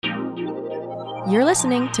You're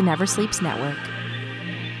listening to Never Sleeps Network.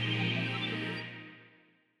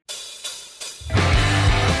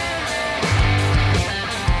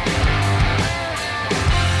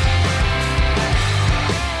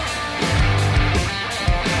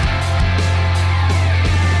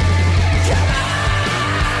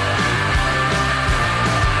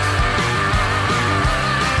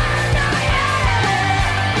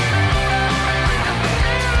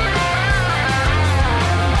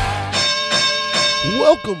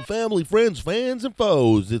 Welcome, family, friends, fans, and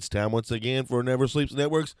foes. It's time once again for Never Sleeps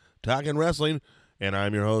Network's Talking Wrestling, and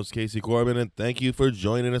I'm your host, Casey Corbin, and thank you for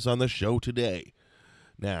joining us on the show today.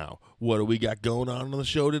 Now, what do we got going on the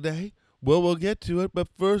show today? Well, we'll get to it, but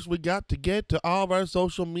first we got to get to all of our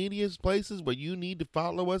social media places where you need to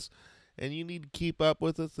follow us, and you need to keep up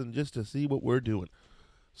with us and just to see what we're doing.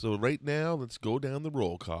 So right now, let's go down the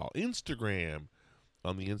roll call. Instagram.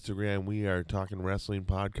 On the Instagram, we are Talking Wrestling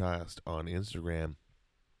Podcast on Instagram.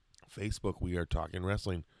 Facebook, we are Talking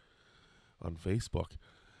Wrestling on Facebook.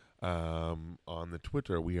 On the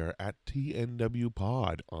Twitter, we are at TNW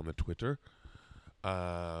Pod on the Twitter.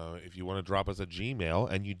 If you want to drop us a Gmail,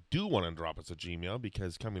 and you do want to drop us a Gmail,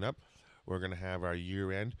 because coming up, we're going to have our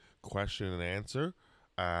year-end question and answer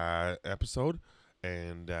episode,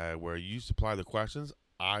 and where you supply the questions,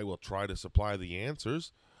 I will try to supply the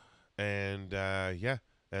answers. And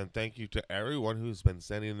and thank you to everyone who's been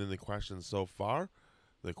sending in the questions so far.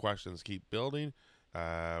 The questions keep building,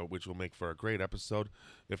 which will make for a great episode.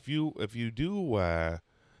 If you do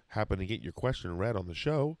happen to get your question read on the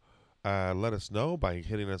show, let us know by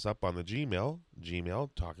hitting us up on the Gmail,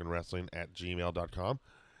 talkingwrestling@gmail.com,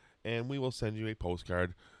 and we will send you a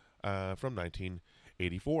postcard from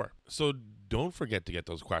 1984. So don't forget to get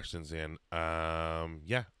those questions in.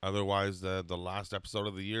 Otherwise the last episode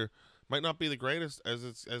of the year might not be the greatest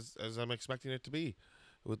as I'm expecting it to be,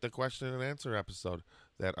 with the question and answer episode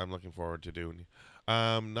that I'm looking forward to doing.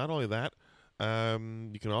 Not only that,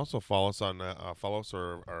 you can also follow us on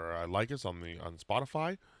or like us on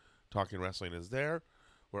Spotify. Talking Wrestling is there.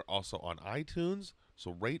 We're also on iTunes,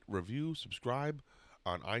 so rate, review, subscribe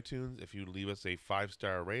on iTunes. If you leave us a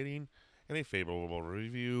 5-star rating and a favorable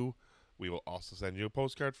review, we will also send you a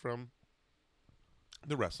postcard from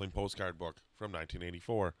the Wrestling Postcard Book from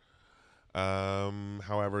 1984.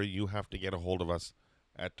 However, you have to get a hold of us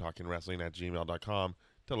at talkingwrestling@gmail.com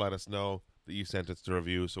to let us know that you sent us the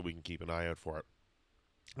review so we can keep an eye out for it.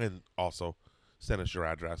 And also, send us your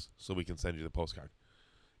address so we can send you the postcard.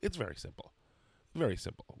 It's very simple. Very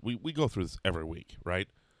simple. We go through this every week, right?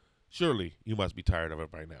 Surely you must be tired of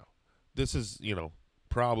it by now. This is,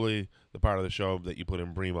 probably the part of the show that you put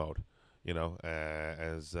in Bree mode,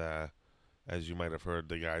 as you might have heard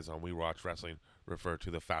the guys on We Watch Wrestling refer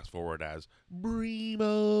to the fast forward as Bree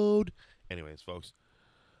mode. Anyways, folks,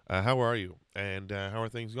 how are you? And how are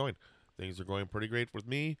things going? Things are going pretty great with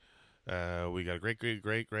me. We got a great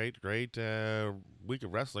week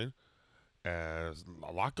of wrestling. A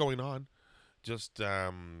lot going on. Just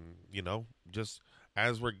as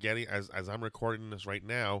we're getting, as I'm recording this right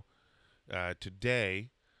now, today,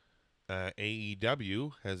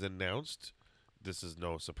 AEW has announced, this is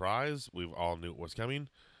no surprise, we all knew it was coming,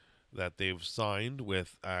 that they've signed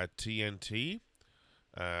with TNT.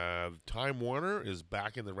 Time Warner is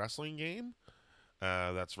back in the wrestling game.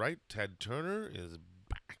 That's right, Ted Turner is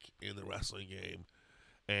back in the wrestling game.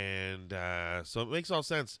 And so it makes all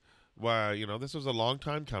sense. Well, this was a long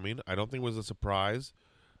time coming. I don't think it was a surprise.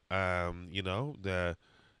 It's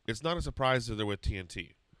not a surprise that they're with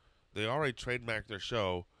TNT. They already trademarked their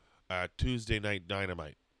show, Tuesday Night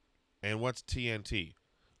Dynamite. And what's TNT?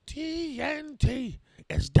 TNT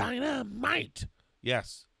is dynamite.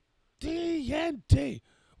 Yes. TNT,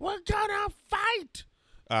 we're gonna fight.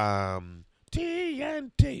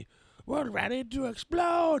 TNT, we're ready to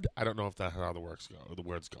explode. I don't know if that's how the words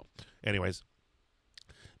go. Anyways,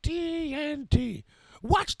 TNT,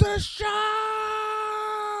 watch the show.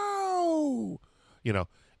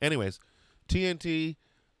 Anyways, TNT,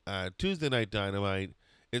 Tuesday Night Dynamite.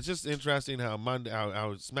 It's just interesting how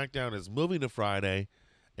how SmackDown is moving to Friday,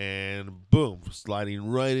 and boom, sliding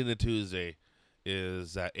right into Tuesday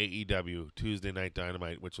is AEW, Tuesday Night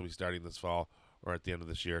Dynamite, which will be starting this fall or at the end of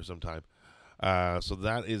this year sometime. So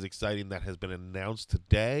that is exciting. That has been announced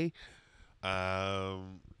today.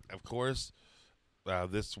 Of course,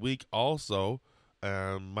 this week also,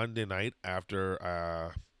 Monday night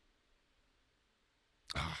after...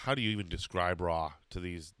 how do you even describe Raw to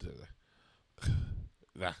these...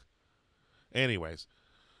 Anyways,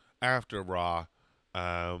 after Raw,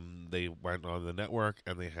 they went on the network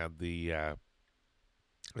and they had the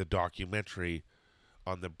documentary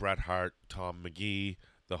on the Bret Hart, Tom McGee,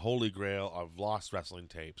 the holy grail of lost wrestling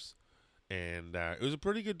tapes. And it was a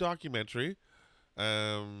pretty good documentary.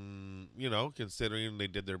 Considering they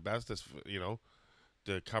did their best,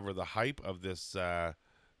 to cover the hype of this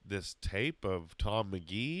tape of Tom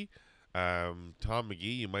Magee. Tom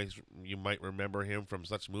Magee, you might remember him from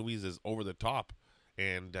such movies as Over the Top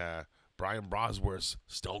and Brian Bosworth's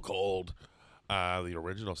Stone Cold, the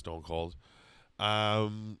original Stone Cold.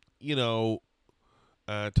 Tom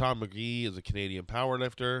Magee is a Canadian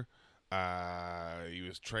powerlifter. He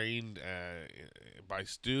was trained by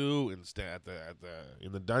Stu in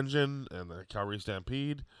the dungeon and the Calgary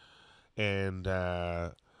Stampede, and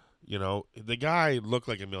the guy looked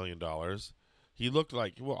like $1 million. He looked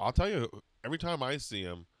like, well, I'll tell you, every time I see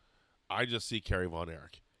him, I just see Kerry Von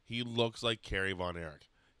Erich. He looks like Kerry Von Erich.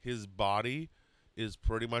 His body is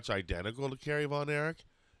pretty much identical to Kerry Von Erich,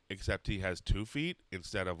 except he has 2 feet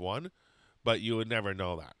instead of 1. But you would never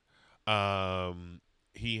know that.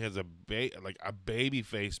 He has a baby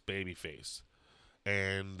face,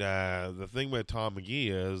 and the thing with Tom Magee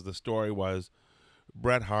is the story was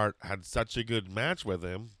Bret Hart had such a good match with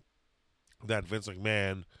him that Vince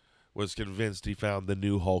McMahon was convinced he found the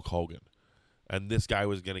new Hulk Hogan, and this guy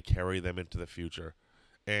was going to carry them into the future,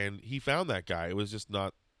 and he found that guy. It was just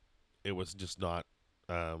not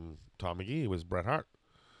Tom Magee. It was Bret Hart.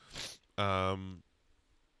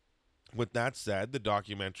 With that said, the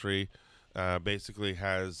documentary basically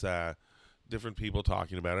has different people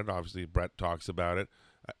talking about it. Obviously, Bret talks about it.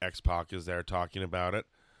 X-Pac is there talking about it.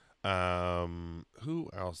 Who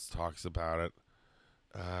else talks about it?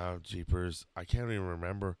 Jeepers, I can't even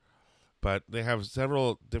remember. But they have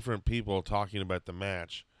several different people talking about the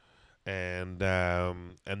match, and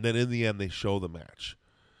then in the end they show the match.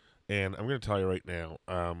 And I'm going to tell you right now,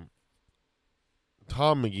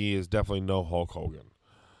 Tom Magee is definitely no Hulk Hogan.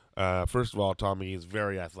 First of all, Tom Magee is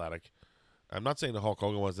very athletic. I'm not saying that Hulk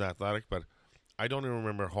Hogan wasn't athletic, but I don't even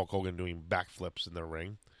remember Hulk Hogan doing backflips in the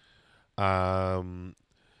ring.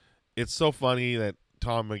 It's so funny that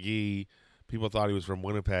Tom Magee, people thought he was from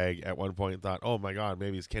Winnipeg at one point and thought, oh my God,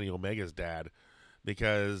 maybe he's Kenny Omega's dad.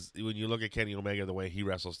 Because when you look at Kenny Omega, the way he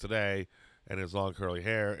wrestles today, and his long curly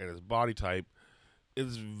hair and his body type,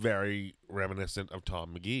 is very reminiscent of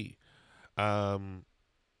Tom Magee.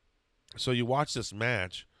 So you watch this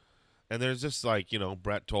match, and there's just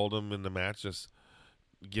Bret told him in the match, just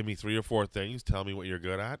give me 3 or 4 things, tell me what you're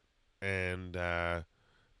good at, and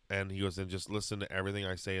he goes, and just listen to everything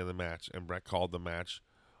I say in the match. And Bret called the match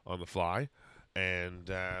on the fly, and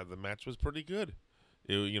the match was pretty good.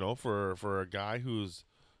 For a guy who's,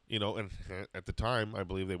 and at the time I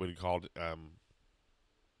believe they would have called him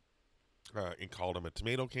a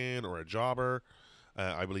tomato can or a jobber.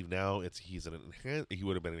 I believe now he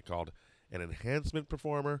would have been called an enhancement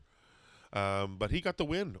performer. But he got the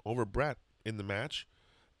win over Bret in the match,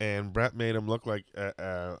 and Bret made him look like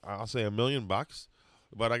I'll say $1 million.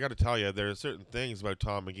 But I got to tell you, there are certain things about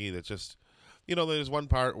Tom Magee that just, there's one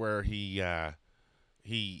part where he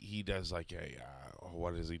does like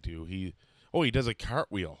what does he do? He does a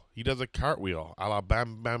cartwheel. He does a cartwheel a la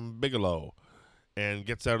Bam Bam Bigelow, and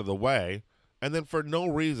gets out of the way, and then for no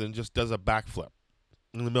reason just does a backflip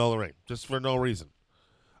in the middle of the ring, just for no reason.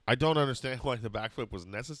 I don't understand why the backflip was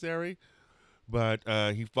necessary, but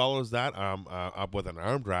he follows that up with an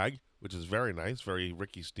arm drag, which is very nice, very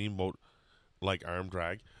Ricky Steamboat-like arm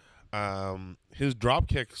drag. His drop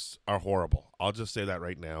kicks are horrible. I'll just say that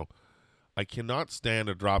right now. I cannot stand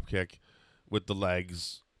a drop kick with the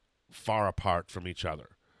legs far apart from each other.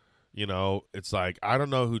 It's like, I don't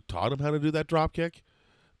know who taught him how to do that drop kick,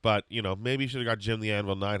 but, maybe you should have got Jim the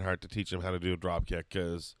Anvil Neidhart to teach him how to do a drop kick,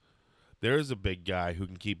 because there is a big guy who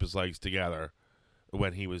can keep his legs together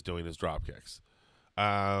when he was doing his drop kicks.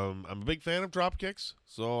 I'm a big fan of drop kicks,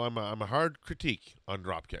 so I'm a hard critique on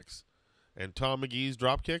drop kicks. And Tom Magee's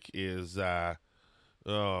drop kick is, if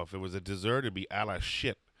it was a dessert, it'd be a la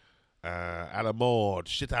shit. A la mode.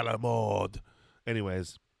 Shit a la mode.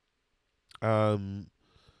 Anyways, the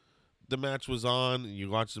match was on. You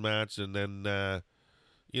watch the match, and then, now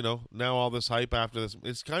all this hype after this.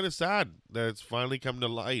 It's kind of sad that it's finally come to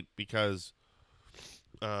light, because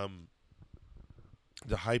the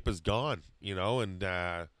hype is gone,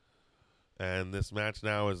 and this match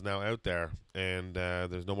now is out there, and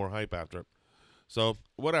there's no more hype after it. So,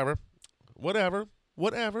 whatever. What else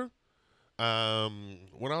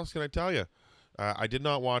can I tell you? I did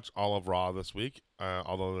not watch all of Raw this week,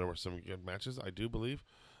 although there were some good matches, I do believe.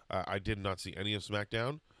 I did not see any of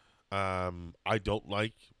SmackDown. I don't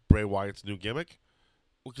like Bray Wyatt's new gimmick,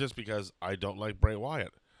 just because I don't like Bray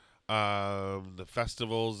Wyatt. The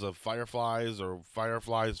festivals of Fireflies or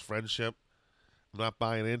Fireflies Friendship, I'm not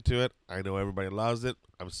buying into it. I know everybody loves it.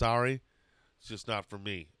 I'm sorry. It's just not for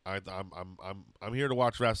me. I'm here to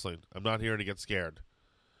watch wrestling. I'm not here to get scared.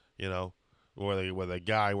 You know, with a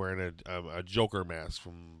guy wearing a Joker mask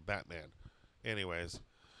from Batman. Anyways,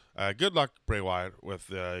 good luck, Bray Wyatt, with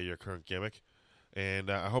your current gimmick,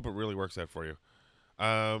 and I hope it really works out for you.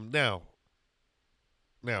 Now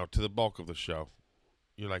to the bulk of the show.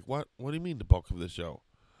 You're like, what? What do you mean the bulk of the show?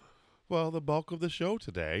 Well, the bulk of the show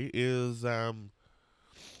today is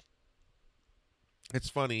it's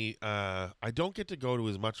funny. I don't get to go to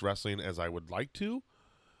as much wrestling as I would like to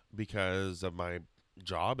because of my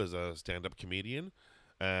job as a stand-up comedian.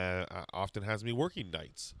 Often has me working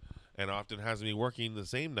nights, and often has me working the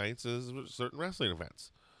same nights as certain wrestling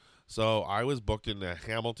events. So I was booked in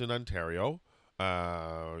Hamilton, Ontario.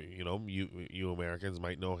 You Americans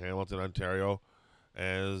might know Hamilton, Ontario,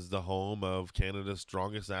 as the home of Canada's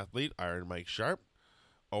strongest athlete, Iron Mike Sharp,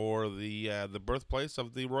 or the birthplace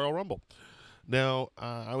of the Royal Rumble. Now,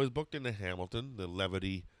 I was booked into Hamilton, the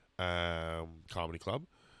Levity Comedy Club,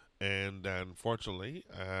 and unfortunately,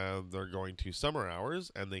 they're going to summer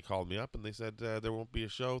hours, and they called me up, and they said there won't be a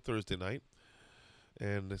show Thursday night,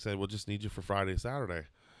 and they said, we'll just need you for Friday, Saturday.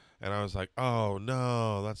 And I was like, oh,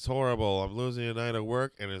 no, that's horrible. I'm losing a night of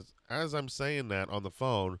work, and as I'm saying that on the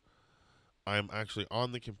phone, I'm actually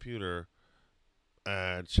on the computer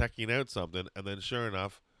checking out something, and then sure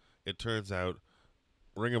enough, it turns out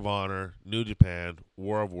Ring of Honor, New Japan,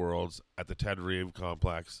 War of Worlds at the Ted Reeve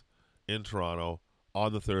Complex in Toronto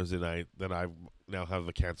on the Thursday night that I now have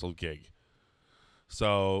a canceled gig.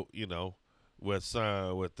 So, with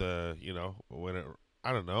the, when it,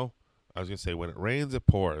 I don't know, I was going to say when it rains, it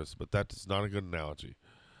pours, but that's not a good analogy.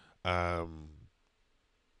 I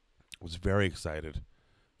was very excited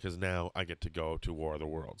because now I get to go to War of the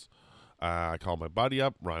Worlds. I called my buddy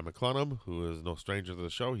up, Ryan McClunham, who is no stranger to the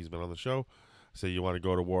show. He's been on the show. I said, you want to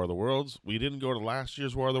go to War of the Worlds? We didn't go to last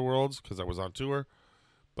year's War of the Worlds because I was on tour,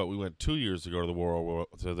 but we went 2 years ago to the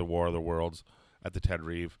War of the Worlds at the Ted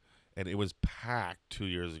Reeve, and it was packed 2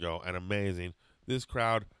 years ago and amazing. This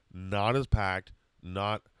crowd, not as packed,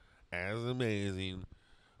 not as amazing,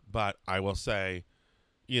 but I will say,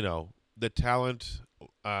 the talent,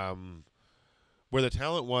 where the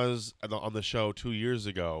talent was on the show 2 years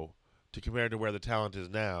ago to compare to where the talent is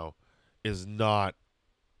now is not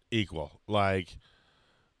equal. Like,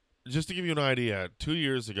 just to give you an idea, 2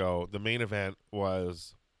 years ago, the main event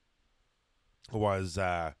was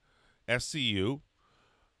SCU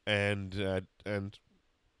and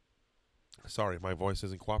sorry, my voice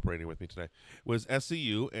isn't cooperating with me today. Was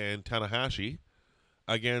SCU and Tanahashi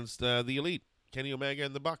against the Elite, Kenny Omega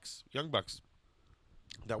and the Bucks, Young Bucks.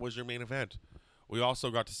 That was your main event. We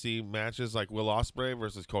also got to see matches like Will Ospreay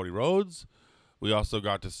versus Cody Rhodes. We also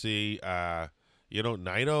got to see,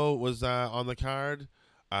 Naito was on the card.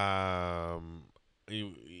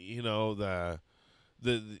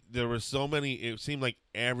 There were so many. It seemed like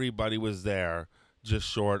everybody was there, just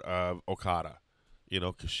short of Okada.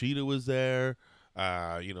 Kushida was there.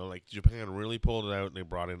 Like Japan really pulled it out, and they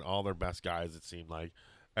brought in all their best guys. It seemed like,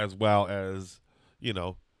 as well as Ring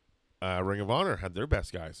of Honor had their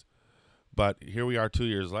best guys. But here we are 2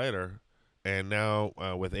 years later, and now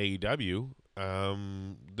with AEW,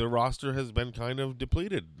 the roster has been kind of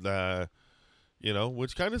depleted,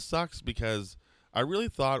 which kind of sucks because I really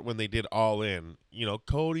thought when they did All In,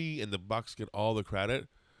 Cody and the Bucks get all the credit,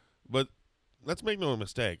 but let's make no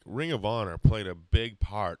mistake, Ring of Honor played a big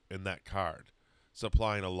part in that card,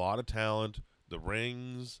 supplying a lot of talent, the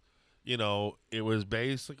rings, it was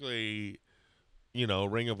basically,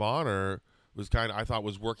 Ring of Honor was I thought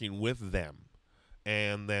was working with them.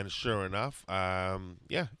 And then sure enough,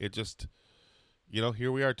 it just,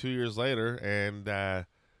 here we are 2 years later, and the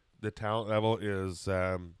talent level is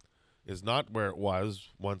not where it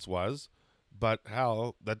once was, but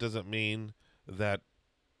hell, that doesn't mean that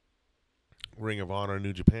Ring of Honor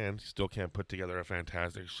New Japan still can't put together a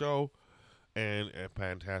fantastic show, a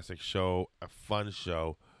fun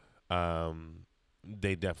show.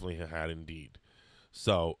 They definitely had indeed.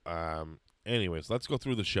 So, anyways, let's go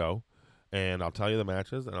through the show, and I'll tell you the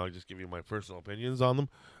matches, and I'll just give you my personal opinions on them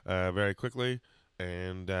very quickly,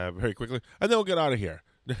 and then we'll get out of here.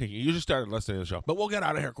 You just started listening to the show, but we'll get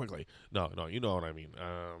out of here quickly. No, you know what I mean.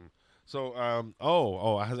 As I'm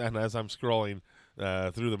scrolling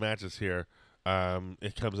through the matches here,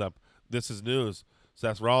 it comes up, this is news.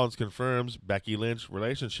 Seth Rollins confirms Becky Lynch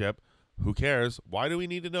relationship. Who cares? Why do we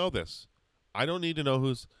need to know this? I don't need to know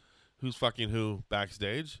who's fucking who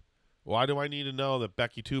backstage. Why do I need to know that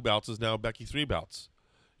Becky 2 belts is now Becky 3 belts?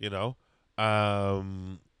 I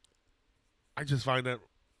just find that,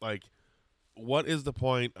 like, what is the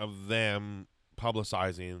point of them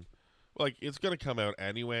publicizing. Like, it's going to come out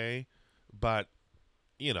anyway, but,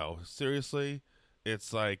 seriously,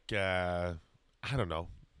 it's like, I don't know.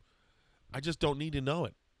 I just don't need to know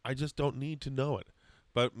it. I just don't need to know it.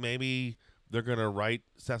 But maybe they're going to write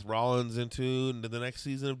Seth Rollins into the next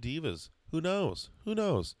season of Divas. Who knows? Who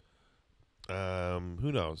knows?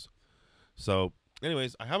 Who knows? So,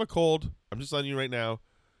 anyways, I have a cold. I'm just letting you right now.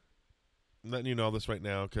 I'm letting you know this right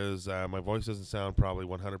now because my voice doesn't sound probably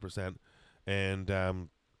 100%. And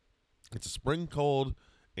it's a spring cold,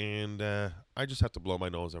 and I just have to blow my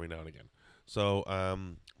nose every now and again. So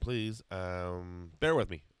please bear with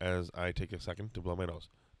me as I take a second to blow my nose.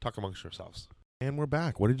 Talk amongst yourselves. And we're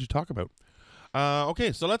back. What did you talk about?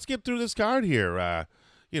 Okay, so let's get through this card here.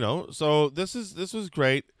 So this was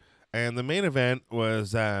great, and the main event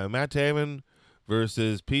was Matt Taven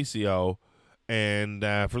versus PCO. And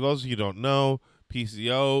for those of you who don't know,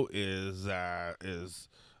 PCO is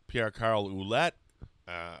Pierre-Carl Ouellet,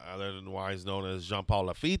 otherwise known as Jean-Paul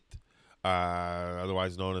Lafitte,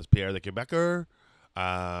 otherwise known as Pierre the Quebecer,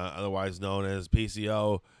 otherwise known as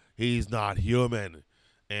PCO. He's not human.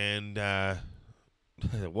 And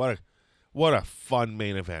what a fun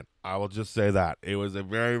main event. I will just say that. It was a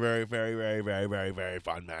very, very, very, very, very, very, very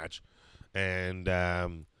fun match. And that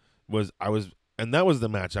was the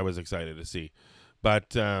match I was excited to see.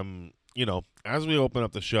 But as we open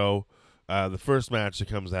up the show, the first match that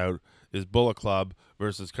comes out is Bullet Club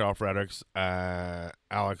versus Carl Fredericks, Alex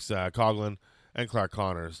Coughlin, and Clark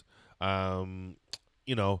Connors. And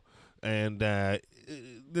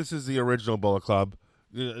this is the original Bullet Club.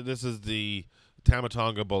 This is the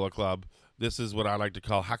Tamatonga Bullet Club. This is what I like to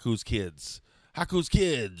call Haku's Kids. Haku's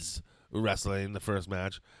Kids wrestling, the first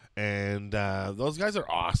match. And those guys are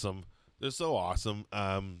awesome. They're so awesome.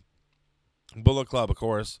 Bullet Club, of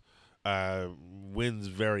course, wins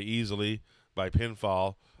very easily by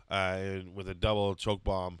pinfall with a double choke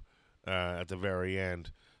bomb at the very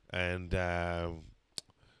end. And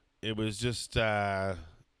it was just, it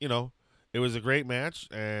was a great match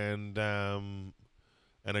and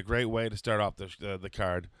a great way to start off the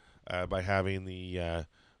card by having the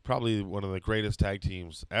probably one of the greatest tag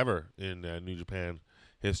teams ever in New Japan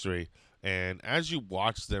history. And as you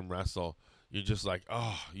watch them wrestle, you're just like,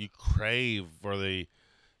 oh, you crave for the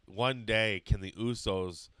one day can the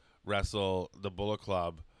Usos wrestle the Bullet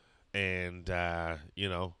Club, and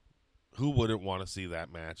who wouldn't want to see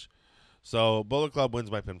that match? So Bullet Club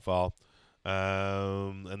wins by pinfall,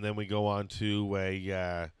 and then we go on to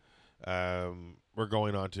we're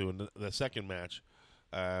going on to the second match.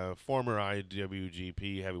 Former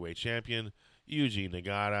IWGP Heavyweight Champion Yuji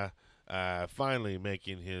Nagata finally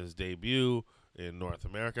making his debut in North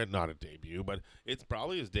America. Not a debut, but it's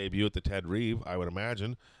probably his debut at the Ted Reeve, I would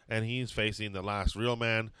imagine. And he's facing the last real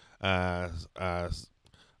man. I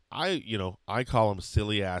call him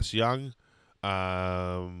Silly Ass Young.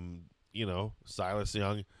 Silas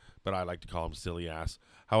Young, but I like to call him Silly Ass.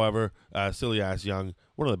 However, Silly Ass Young,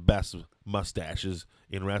 one of the best mustaches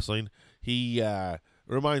in wrestling. He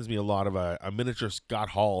reminds me a lot of a miniature Scott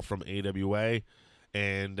Hall from AWA.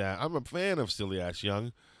 And I'm a fan of Silly Ass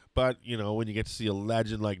Young. But, when you get to see a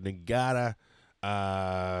legend like Nagata,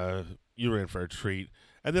 you're in for a treat.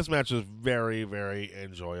 And this match was very, very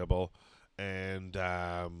enjoyable. And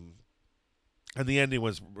the ending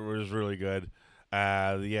was really good.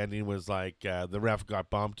 The ending was like the ref got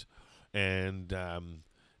bumped. And a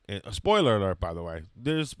spoiler alert, by the way.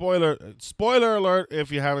 There's spoiler alert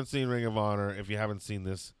if you haven't seen Ring of Honor, if you haven't seen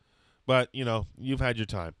this. But, you've had your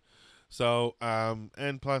time. So,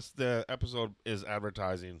 and plus the episode is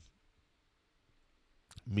advertising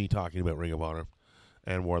me talking about Ring of Honor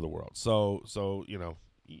and War of the World. So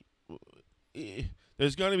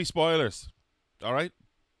there's going to be spoilers. All right?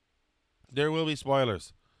 There will be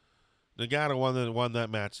spoilers. Nagata won that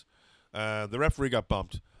match. The referee got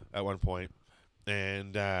bumped at one point.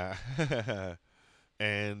 And,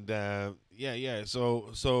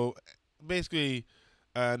 So basically,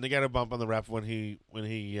 Nagata bumped on the ref when he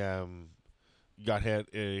got hit.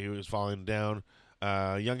 He was falling down.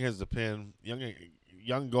 Young has the pin.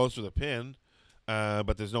 Young goes for the pin,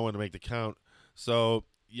 but there's no one to make the count. So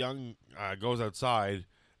Young goes outside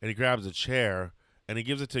and he grabs a chair and he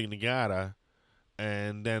gives it to Nagata,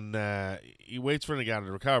 and then he waits for Nagata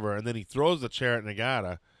to recover, and then he throws the chair at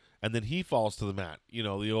Nagata, and then he falls to the mat.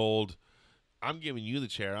 The old, I'm giving you the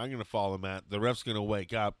chair, I'm going to fall on the mat. The ref's going to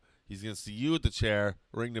wake up. He's going to see you at the chair,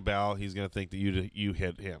 ring the bell. He's going to think that you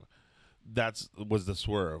hit him. That was the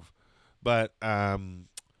swerve. But the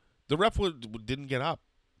ref didn't get up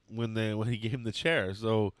when he gave him the chair.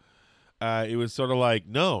 So it was sort of like,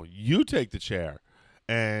 no, you take the chair.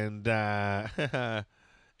 And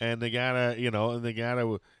and Nagata,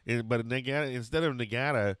 but Nagata, instead of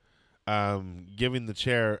Nagata giving the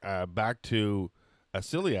chair back to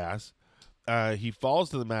Cilias, he falls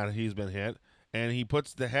to the mat. He's been hit, and he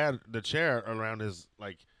puts the chair around his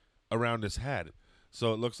head,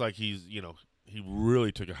 so it looks like he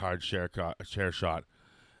really took a hard chair shot,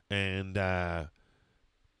 and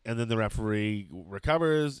then the referee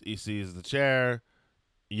recovers. He sees the chair.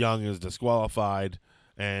 Young is disqualified,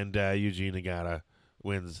 and Eugene Nagata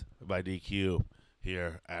wins by DQ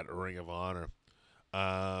here at Ring of Honor.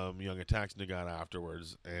 Young attacks Nagata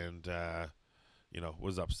afterwards, and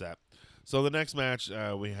was upset. So the next match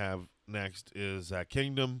we have next is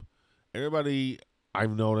Kingdom. Everybody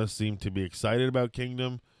I've noticed seemed to be excited about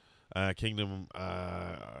Kingdom. Vinny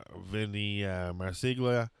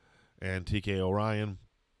Marsiglia and TK O'Ryan.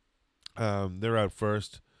 They're out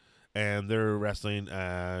first, and they're wrestling,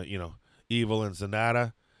 Evil and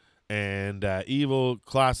Sonata. And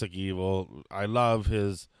classic Evil. I love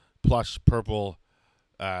his plush purple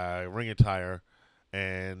ring attire.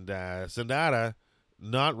 And Sonata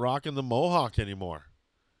not rocking the mohawk anymore.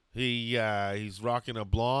 He's rocking a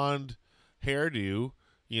blonde hairdo,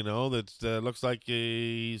 that looks like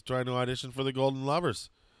he's trying to audition for the Golden Lovers.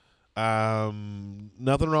 Nothing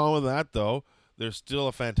wrong with that, though. They're still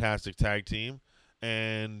a fantastic tag team,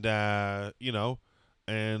 and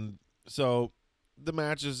and so the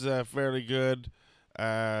match is fairly good.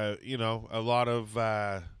 A lot of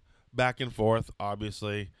back and forth,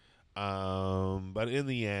 obviously, but in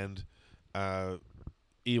the end,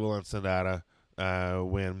 Evil and Sonata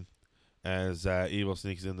win as Evil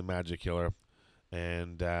sneaks in the Magic Killer,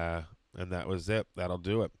 and that was it. That'll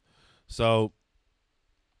do it. So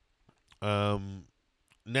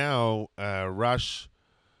now Roosh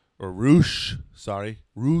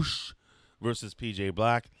versus PJ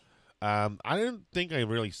Black. I didn't think I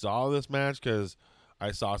really saw this match because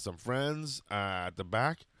I saw some friends at the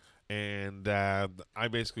back, and I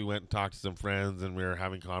basically went and talked to some friends, and we were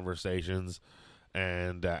having conversations,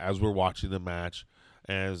 and as we're watching the match,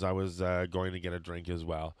 as I was going to get a drink as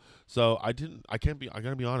well. So I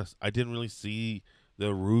gotta be honest, I didn't really see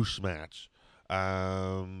the Roosh match.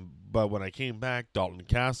 But when I came back, Dalton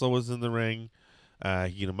Castle was in the ring.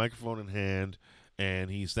 He had a microphone in hand, and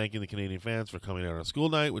he's thanking the Canadian fans for coming out on school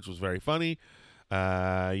night, which was very funny.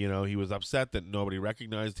 He was upset that nobody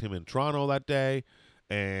recognized him in Toronto that day,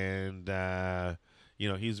 and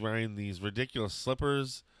he's wearing these ridiculous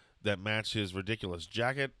slippers that match his ridiculous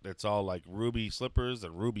jacket. It's all like ruby slippers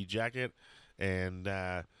and ruby jacket, and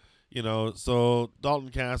so Dalton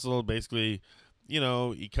Castle basically,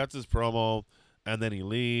 he cuts his promo, and then he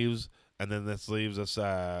leaves, and then this leaves us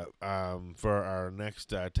for our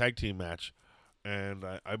next tag team match, and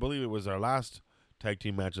I believe it was our last tag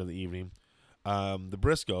team match of the evening. The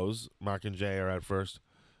Briscoes, Mark and Jay, are out first,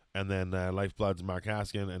 and then Lifeblood's Mark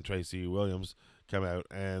Haskin and Tracy Williams come out,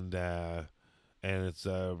 and it's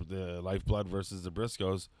the Lifeblood versus the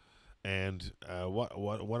Briscoes, and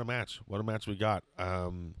what a match! What a match we got!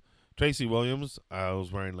 Tracy Williams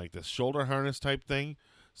was wearing like this shoulder harness type thing,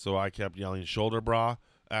 so I kept yelling shoulder bra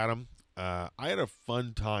at him. I had a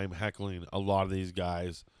fun time heckling a lot of these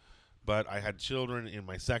guys, but I had children in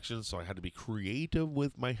my section, so I had to be creative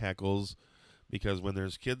with my heckles, because when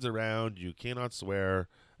there's kids around, you cannot swear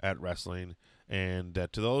at wrestling, and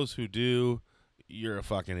to those who do, you're a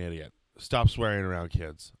fucking idiot. Stop swearing around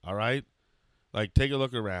kids, all right? Like, take a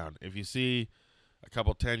look around. If you see a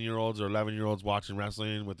couple 10-year-olds or 11-year-olds watching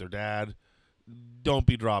wrestling with their dad, don't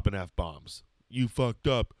be dropping F-bombs. You fucked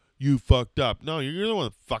up. You fucked up. No, you're the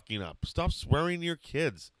one fucking up. Stop swearing to your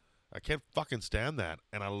kids. I can't fucking stand that,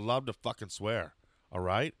 and I love to fucking swear, all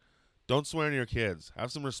right? Don't swear to your kids.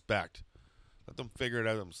 Have some respect. Let them figure it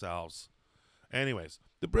out themselves. Anyways,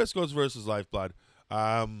 the Briscoes versus Lifeblood.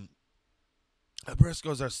 The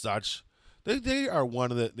Briscoes are such. They are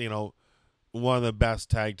one of the best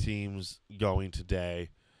tag teams going today.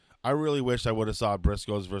 I really wish I would have saw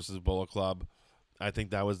Briscoes versus Bullet Club. I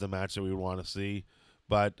think that was the match that we would want to see.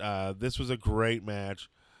 But this was a great match,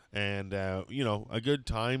 and a good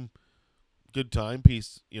time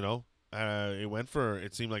piece. It went for,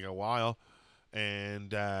 it seemed like, a while, and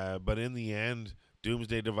but in the end,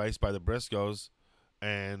 Doomsday Device by the Briscoes,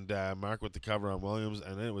 and Mark with the cover on Williams,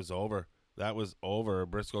 and then it was over. That was over.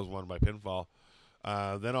 Briscoes won by pinfall.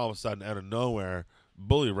 Then all of a sudden, out of nowhere,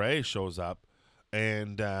 Bully Ray shows up,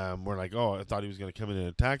 and we're like, oh, I thought he was going to come in and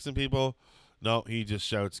attack some people. No, he just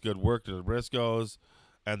shouts good work to the Briscoes,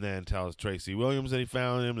 and then tells Tracy Williams that he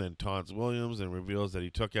found him, then taunts Williams and reveals that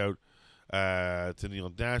he took out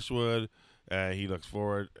Tennille Dashwood. He looks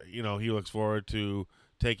forward to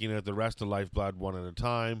taking out the rest of Lifeblood one at a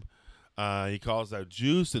time. He calls out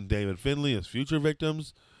Juice and David Finlay as future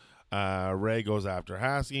victims. Ray goes after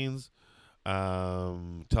Haskins.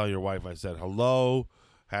 Tell your wife I said hello.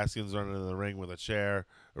 Haskins running in the ring with a chair.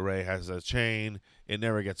 Ray has a chain. It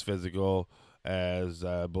never gets physical as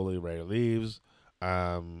Bully Ray leaves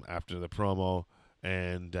after the promo,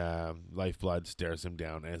 and Lifeblood stares him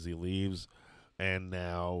down as he leaves. And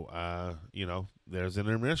now, there's an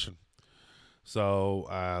intermission. So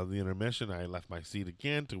the intermission, I left my seat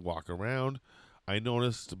again to walk around. I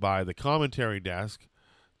noticed by the commentary desk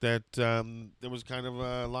that there was kind of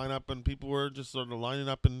a lineup, and people were just sort of lining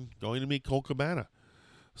up and going to meet Colt Cabana.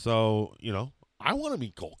 So, I want to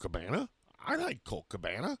meet Colt Cabana. I like Colt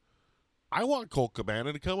Cabana. I want Colt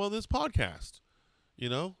Cabana to come on this podcast,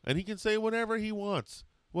 and he can say whatever he wants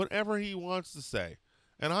to say.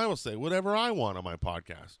 And I will say whatever I want on my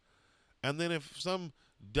podcast. And then if some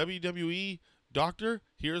WWE doctor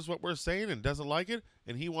hears what we're saying and doesn't like it,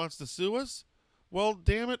 and he wants to sue us, well,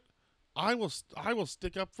 damn it, I will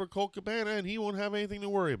stick up for Colt Cabana, and he won't have anything to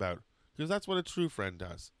worry about, because that's what a true friend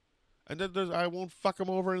does. And I won't fuck him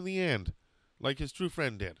over in the end, like his true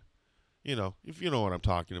friend did. If you know what I'm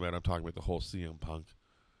talking about the whole CM Punk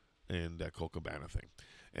and Colt Cabana thing.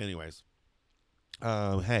 Anyways,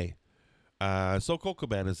 so Colt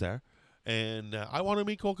Cabana's there, and I want to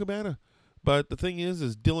meet Colt Cabana. But the thing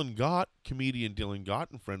is Dylan Gott, comedian Dylan Gott,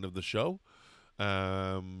 and friend of the show,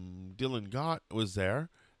 Dylan Gott was there,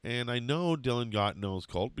 and I know Dylan Gott knows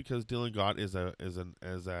Colt because Dylan Gott is a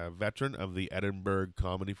veteran of the Edinburgh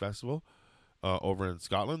Comedy Festival over in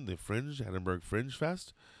Scotland, the Edinburgh Fringe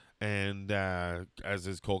Fest, and as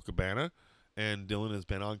is Colt Cabana, and Dylan has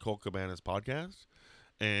been on Colt Cabana's podcast,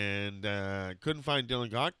 and couldn't find Dylan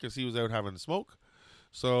Gott because he was out having a smoke.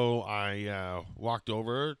 So I walked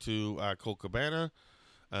over to Colt Cabana.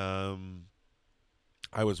 I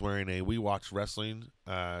was wearing a We Watch Wrestling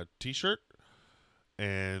t-shirt.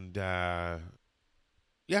 And, and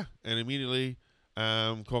immediately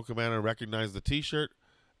Colt Cabana recognized the t-shirt.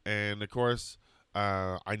 And, of course,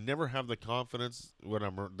 I never have the confidence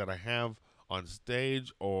that I have on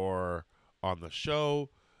stage or on the show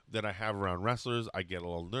that I have around wrestlers. I get a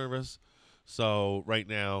little nervous. So right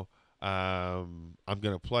now, I'm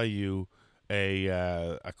going to play you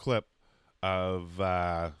a clip I'm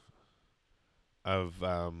going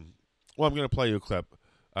to play you a clip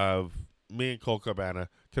of me and Colt Cabana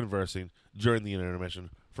conversing during the intermission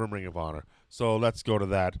from Ring of Honor. So let's go to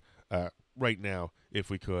that right now, if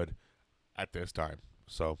we could, at this time.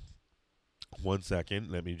 So 1 second,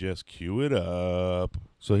 let me just cue it up.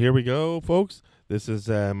 So here we go, folks. This is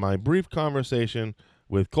my brief conversation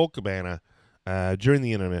with Colt Cabana during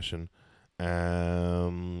the intermission,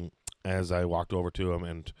 as I walked over to him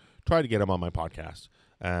and tried to get him on my podcast.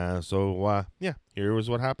 Here was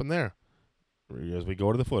what happened there as we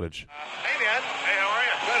go to the footage. Hey, man. Hey, how are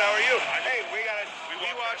you? Good, how are you? Hey, we got a We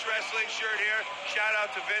Watch Wrestling shirt here. Shout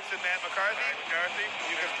out to Vince and Matt McCarthy.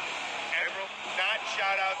 Not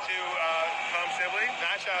shout out to Tom Sibley.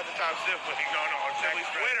 Not shout out to Tom Sibley. No, Sibley's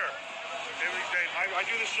Twitter. I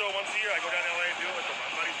do this show once a year. I go down to LA and do it with my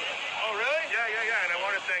buddies. Oh, really? Yeah. And I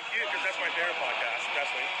want to thank you because that's my favorite podcast,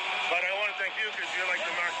 wrestling. But I want to thank you because you're like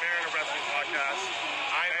the Mark Maron of wrestling podcasts.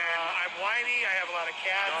 I'm whiny. I have a lot of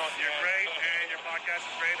cats. No, you're great, and your podcast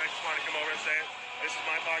is great. I just want to come over and say, this is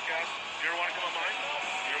my podcast. You ever want to come on mine?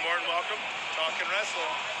 You're more than welcome. Talking wrestling.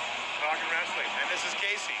 And this is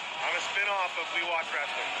Casey. I'm a spin-off of We Watch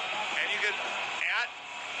Wrestling. And you could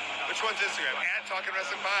which one's Instagram? Talking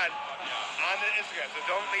Wrestling Pod on the Instagram. So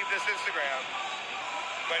don't leave this Instagram,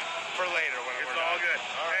 but for later when it's all good.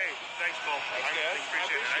 All right. Hey, thanks, Cole. I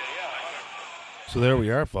appreciate it. So there we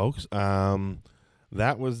are, folks.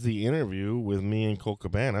 That was the interview with me and Colt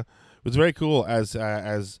Cabana. It was very cool as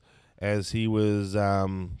he was.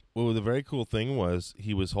 The very cool thing was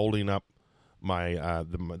he was holding up my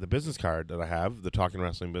the business card that I have, the Talking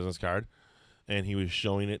Wrestling business card, and he was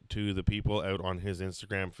showing it to the people out on his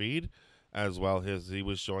Instagram feed, as well as he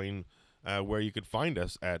was showing where you could find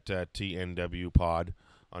us at TNW Pod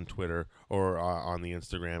on Twitter or on the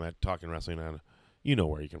Instagram at Talking Wrestling. And you know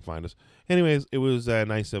where you can find us. Anyways, it was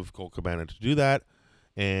nice of Colt Cabana to do that,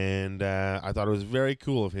 and I thought it was very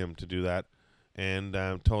cool of him to do that, and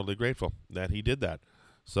I'm totally grateful that he did that.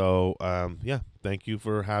 So, thank you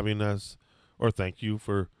for having us, or thanks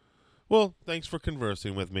for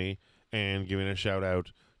conversing with me and giving a shout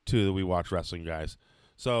out to the We Watch Wrestling guys.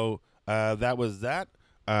 So, that was that.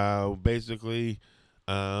 Basically,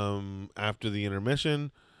 after the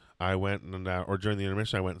intermission, I went during the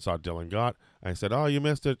intermission, I went and saw Dylan Gott. I said, "Oh, you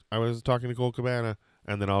missed it. I was talking to Colt Cabana."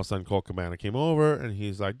 And then all of a sudden, Colt Cabana came over, and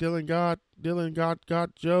he's like, Dylan Gott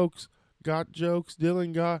got jokes,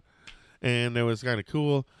 Dylan Gott. And it was kind of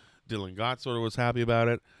cool. Dylan Gott sort of was happy about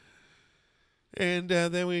it. And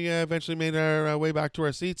then we eventually made our way back to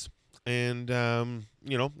our seats. And,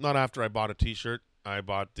 not after I bought a T-shirt. I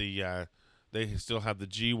bought the, they still have the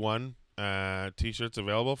G1 T-shirts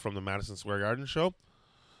available from the Madison Square Garden show.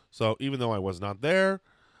 So even though I was not there,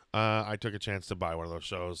 I took a chance to buy one of those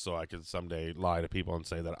shows so I could someday lie to people and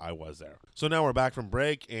say that I was there. So now we're back from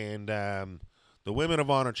break, and the Women of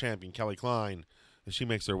Honor champion, Kelly Klein, she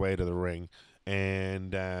makes her way to the ring.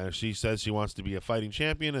 And she says she wants to be a fighting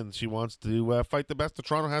champion, and she wants to fight the best that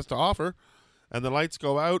Toronto has to offer. And the lights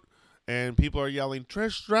go out, and people are yelling,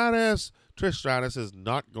 Trish Stratus! Trish Stratus is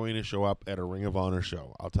not going to show up at a Ring of Honor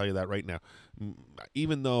show. I'll tell you that right now.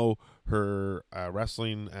 Even though her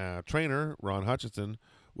wrestling trainer, Ron Hutchinson,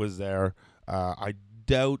 was there, I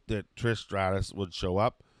doubt that Trish Stratus would show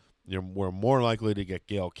up. We're more likely to get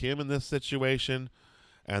Gail Kim in this situation.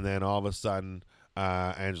 And then all of a sudden,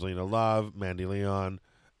 Angelina Love, Mandy Leon,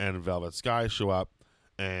 and Velvet Sky show up.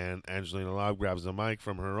 And Angelina Love grabs the mic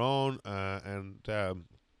from her own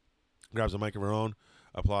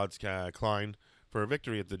applauds Klein for a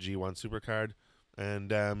victory at the G1 Supercard.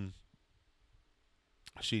 And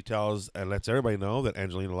she tells and lets everybody know that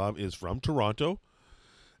Angelina Love is from Toronto.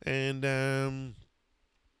 And,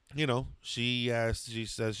 she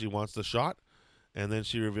says she wants the shot. And then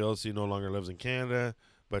she reveals she no longer lives in Canada,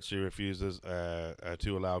 but she refuses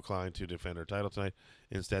to allow Klein to defend her title tonight.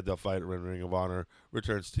 Instead, they'll fight when Ring of Honor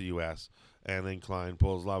returns to the U.S. And then Klein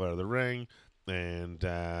pulls Love out of the ring. And,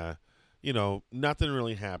 nothing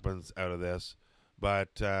really happens out of this.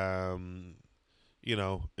 But,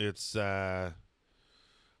 it's...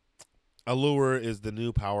 Allure is the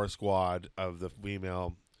new power squad of the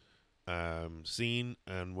female scene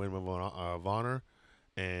and Women of Honor.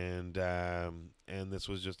 And this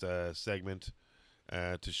was just a segment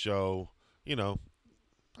to show,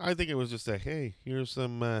 I think it was just a, hey, here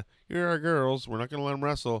are our girls. We're not going to let them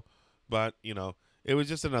wrestle. But, it was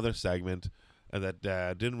just another segment that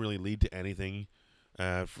didn't really lead to anything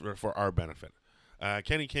for our benefit.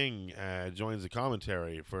 Kenny King joins the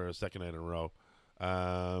commentary for a second night in a row.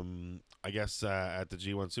 I guess at the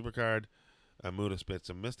G1 Supercard, Muta spit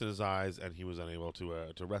some mist in his eyes, and he was unable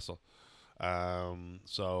to wrestle.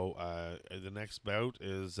 So the next bout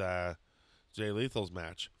is Jay Lethal's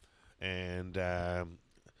match, and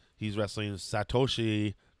he's wrestling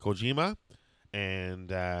Satoshi Kojima,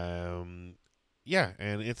 and and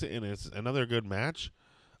it's another good match.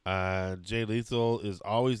 Jay Lethal is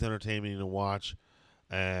always entertaining to watch,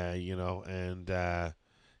 and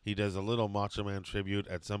he does a little Macho Man tribute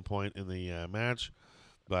at some point in the match,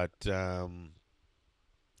 but Jay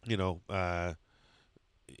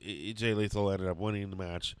Lethal ended up winning the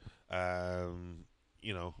match, and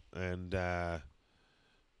he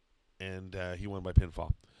won by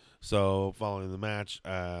pinfall. So following the match,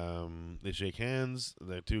 they shake hands,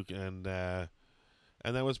 the two, and that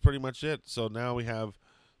was pretty much it. So now we have,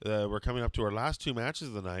 we're coming up to our last two matches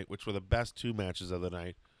of the night, which were the best two matches of the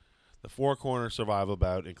night. The four-corner survival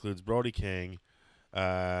bout includes Brody King,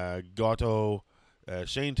 Goto,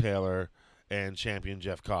 Shane Taylor, and champion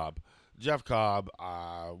Jeff Cobb. Jeff Cobb,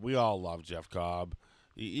 we all love Jeff Cobb.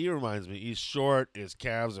 He reminds me, he's short, his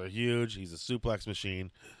calves are huge, he's a suplex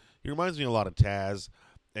machine. He reminds me a lot of Taz,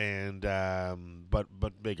 and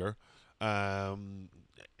but bigger. And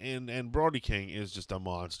Brody King is just a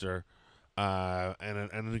monster, and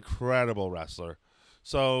an incredible wrestler.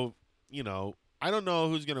 So, I don't know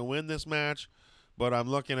who's going to win this match, but I'm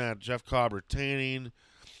looking at Jeff Cobb retaining.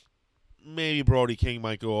 Maybe Brody King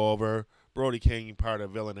might go over. Brody King, part of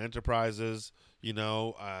Villain Enterprises, he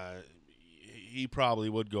probably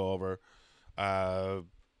would go over.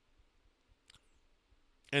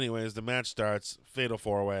 Anyways, the match starts. Fatal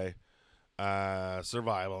 4-way.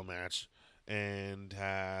 Survival match. And,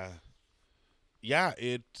 I'm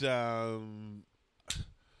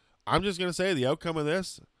just going to say the outcome of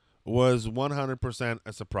this was 100%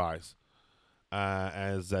 a surprise,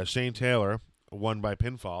 as Shane Taylor won by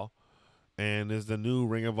pinfall and is the new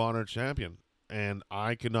Ring of Honor champion. And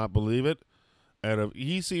I could not believe it.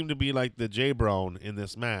 He seemed to be like the J-Bone in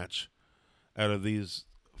this match out of these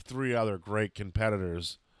three other great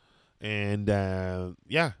competitors. And, and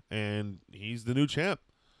he's the new champ.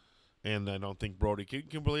 And I don't think Brody King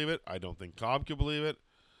can believe it. I don't think Cobb can believe it.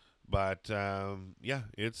 But,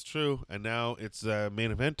 it's true. And now it's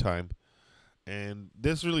main event time. And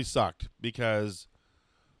this really sucked because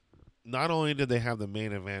not only did they have the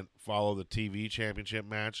main event follow the TV championship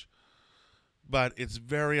match, but it's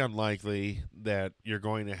very unlikely that you're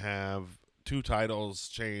going to have two titles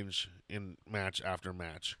change in match after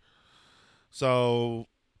match. So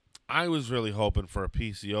I was really hoping for a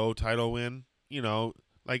PCO title win. You know,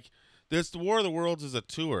 like the War of the Worlds is a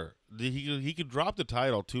tour. He could drop the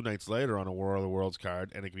title 2 nights later on a War of the Worlds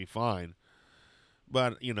card, and it could be fine.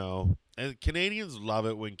 But, you know, and Canadians love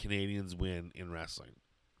it when Canadians win in wrestling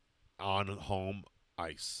on home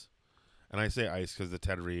ice. And I say ice because the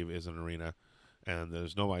Ted Reeve is an arena, and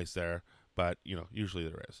there's no ice there. But, you know, usually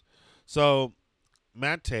there is. So,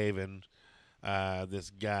 Matt Taven, this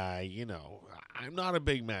guy, you know, I'm not a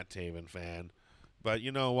big Matt Taven fan. But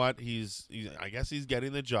you know what? I guess he's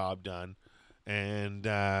getting the job done. And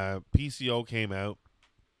PCO came out,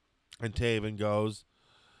 and Taven goes.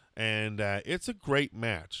 And it's a great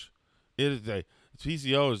match. It is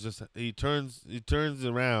PCO is just he turns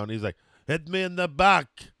around. He's like, hit me in the back,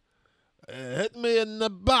 hit me in the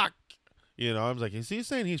back. You know, I was like, is he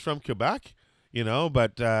saying he's from Quebec? You know,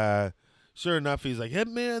 but sure enough, he's like, hit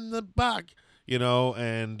me in the back. You know,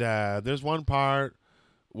 and there's one part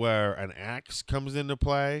where an axe comes into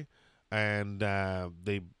play, and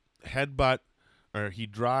they headbutt, or he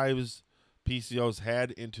drives PCO's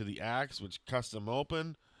head into the axe, which cuts him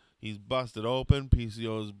open. He's busted open.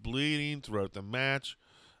 PCO's bleeding throughout the match.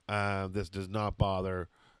 This does not bother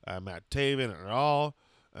Matt Taven at all.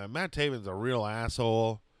 Matt Taven's a real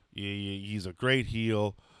asshole. He's a great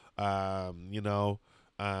heel. You know.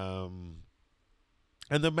 And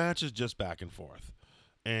the match is just back and forth.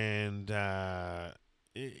 And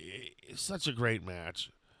it's such a great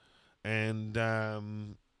match. And,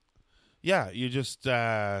 yeah, you just,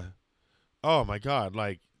 oh, my God.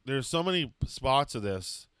 Like, there's so many spots of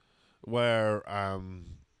this where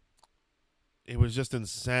it was just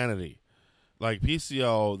insanity. Like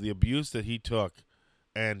PCO, the abuse that he took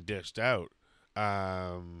and dished out,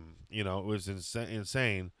 you know, it was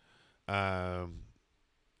insane.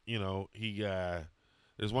 You know,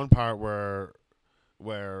 there's one part where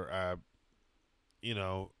you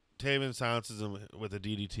know, Taven silences him with a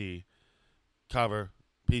DDT cover.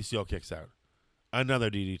 PCO kicks out. Another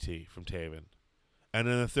DDT from Taven, and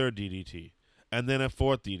then a third DDT. And then a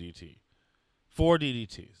fourth DDT. 4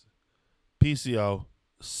 DDTs. PCO,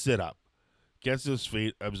 sit up. Gets to his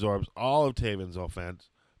feet, absorbs all of Taven's offense.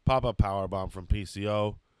 Pop-up powerbomb from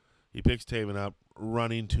PCO. He picks Taven up,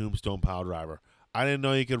 running Tombstone Piledriver. I didn't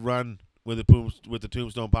know you could run with the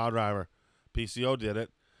Tombstone Piledriver. PCO did it.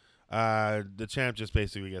 The champ just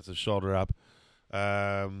basically gets his shoulder up.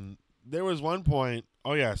 There was one point,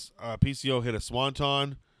 PCO hit a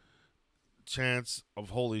swanton. Chance of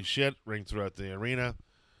holy shit ring throughout the arena.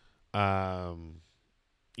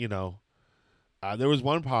 You know, there was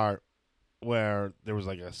one part where there was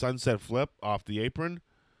like a sunset flip off the apron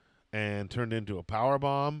and turned into a power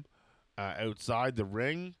bomb outside the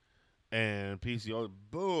ring, and PCO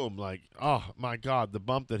boom, like, oh my God, the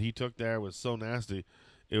bump that he took there was so nasty.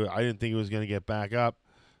 I didn't think he was going to get back up,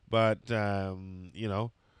 but you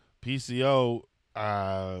know, PCO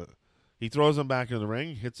he throws him back into the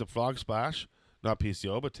ring, hits a frog splash. Not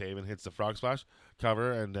PCO, but Taven hits the frog splash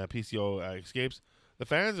cover, and PCO escapes. The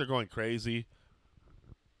fans are going crazy.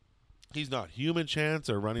 He's not human. Chance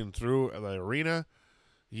are running through the arena.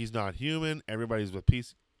 He's not human. Everybody's with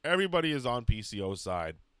PC. Everybody is on PCO's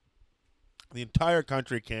side. The entire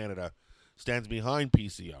country, Canada, stands behind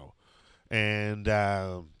PCO, and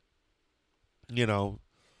you know,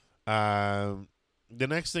 the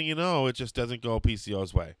next thing you know, it just doesn't go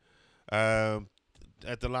PCO's way.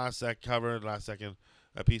 At the last second,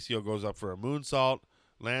 PCO goes up for a moonsault,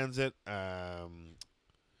 lands it.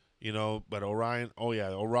 You know, but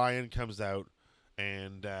Orion comes out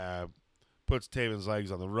and puts Taven's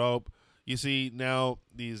legs on the rope. You see, now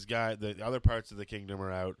these guys, the other parts of the kingdom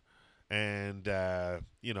are out, and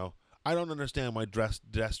you know, I don't understand why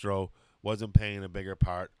Destro wasn't playing a bigger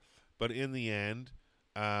part, but in the end,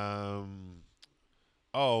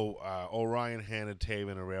 Orion handed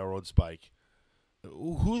Taven a railroad spike.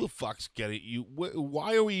 Who the fuck's getting you?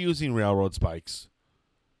 Why are we using railroad spikes?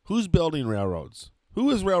 Who's building railroads?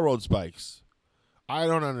 Who is railroad spikes? I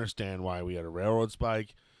don't understand why we had a railroad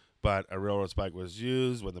spike, but a railroad spike was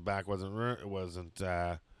used when the back wasn't.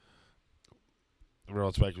 The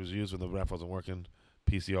railroad spike was used when the ref wasn't working.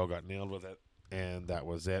 PCO got nailed with it, and that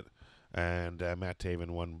was it. And Matt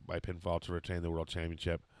Taven won by pinfall to retain the world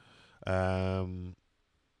championship. I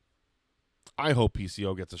hope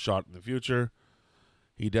PCO gets a shot in the future.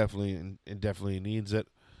 He definitely needs it.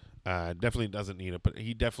 Definitely doesn't need it, but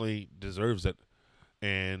he definitely deserves it.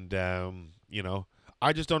 And you know,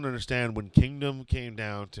 I just don't understand when Kingdom came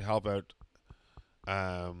down to help out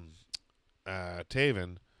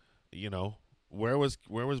Taven. You know, where was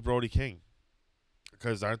Brody King?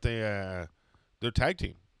 Because aren't they? They're tag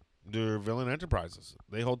team. They're Villain Enterprises.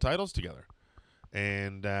 They hold titles together.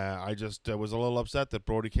 And I just was a little upset that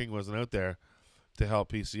Brody King wasn't out there to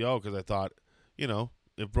help PCO, because I thought,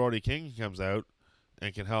 if Brody King comes out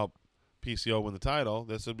and can help PCO win the title,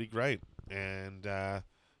 this would be great. And but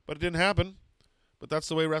it didn't happen. But that's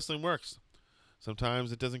the way wrestling works.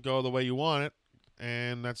 Sometimes it doesn't go the way you want it,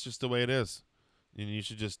 and that's just the way it is. And you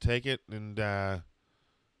should just take it and go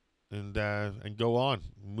on,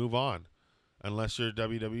 move on. Unless you're a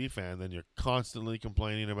WWE fan, then you're constantly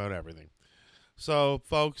complaining about everything. So,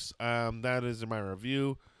 folks, that is my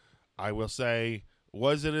review. I will say,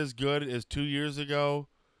 was it as good as 2 years ago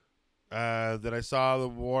that I saw the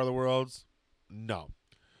War of the Worlds? No.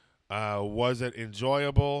 Was it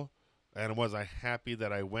enjoyable? And was I happy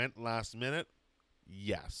that I went last minute?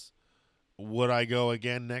 Yes. Would I go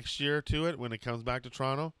again next year to it when it comes back to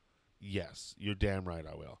Toronto? Yes. You're damn right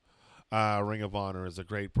I will. Ring of Honor is a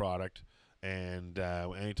great product. And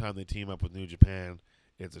anytime they team up with New Japan,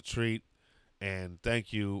 it's a treat. And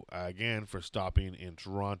thank you again for stopping in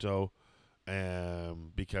Toronto,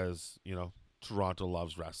 because, Toronto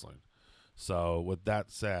loves wrestling. So with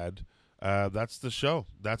that said, that's the show.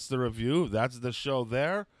 That's the review. That's the show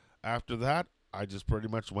there. After that, I just pretty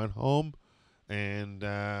much went home, and,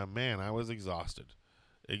 man, I was exhausted.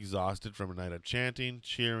 Exhausted from a night of chanting,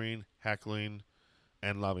 cheering, heckling,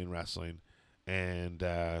 and loving wrestling. And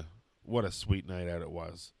what a sweet night out it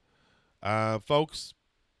was. Folks,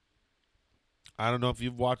 I don't know if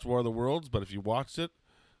you've watched War of the Worlds, but if you watched it,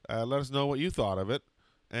 let us know what you thought of it,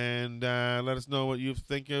 and let us know what you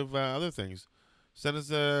think of other things. Send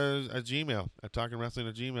us a Gmail at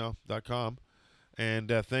talkingwrestling@gmail.com. And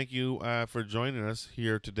thank you for joining us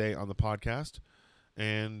here today on the podcast.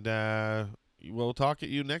 And we'll talk at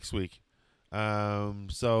you next week.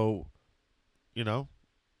 So,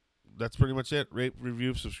 that's pretty much it. Rate,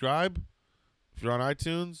 review, subscribe if you're on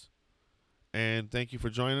iTunes. And thank you for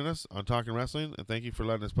joining us on Talking Wrestling. And thank you for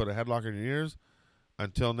letting us put a headlock in your ears.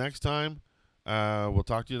 Until next time, we'll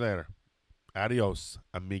talk to you later. Adios,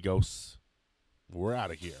 amigos. We're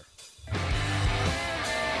out of here.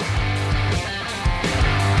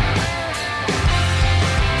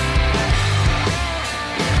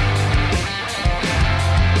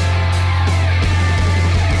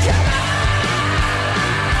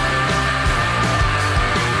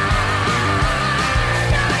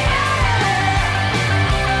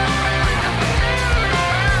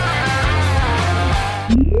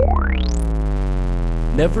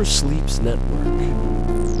 Never Sleeps Network.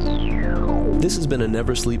 This has been a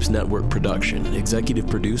Never Sleeps Network production, executive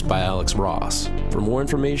produced by Alex Ross. For more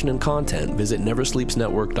information and content, visit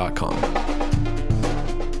neversleepsnetwork.com.